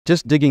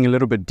Just digging a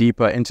little bit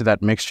deeper into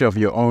that mixture of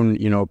your own,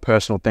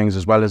 personal things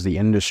as well as the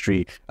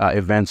industry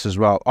events as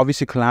well.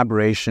 Obviously,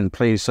 collaboration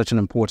plays such an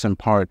important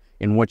part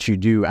in what you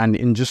do and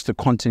in just the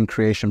content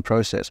creation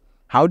process.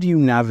 How do you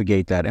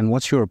navigate that, and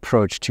what's your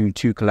approach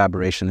to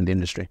collaboration in the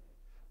industry?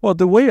 Well,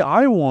 the way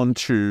I want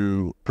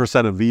to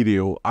present a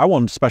video, I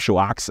want special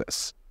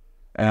access.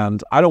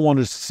 And I don't want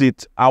to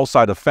sit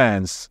outside the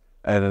fence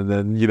and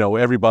then,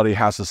 everybody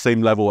has the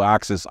same level of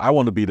access. I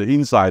want to be the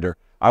insider.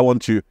 I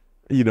want to,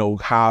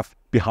 have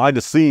behind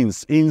the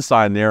scenes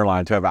inside an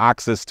airline to have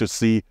access to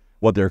see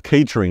what their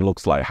catering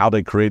looks like, how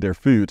they create their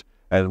food,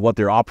 and what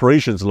their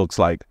operations looks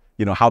like,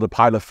 how the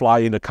pilot fly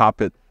in the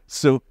cockpit.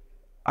 So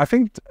I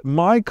think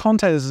my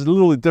content is a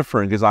little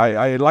different because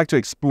I like to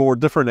explore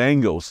different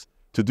angles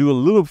to do a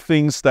little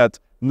things that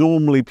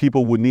normally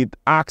people would need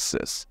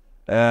access.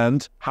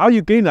 And how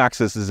you gain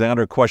access is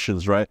another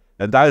questions, right?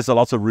 And that is a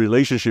lot of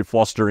relationship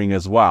fostering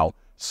as well.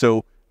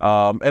 So,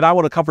 and I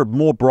want to cover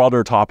more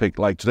broader topic,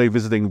 like today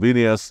visiting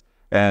Venus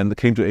and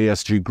came to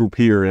ASG group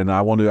here, and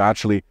I want to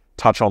actually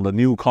touch on the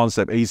new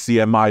concept,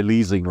 ACMI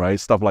leasing, right?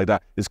 Stuff like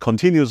that. It's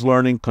continuous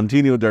learning,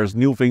 there's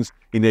new things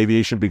in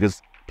aviation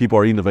because people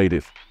are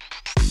innovative.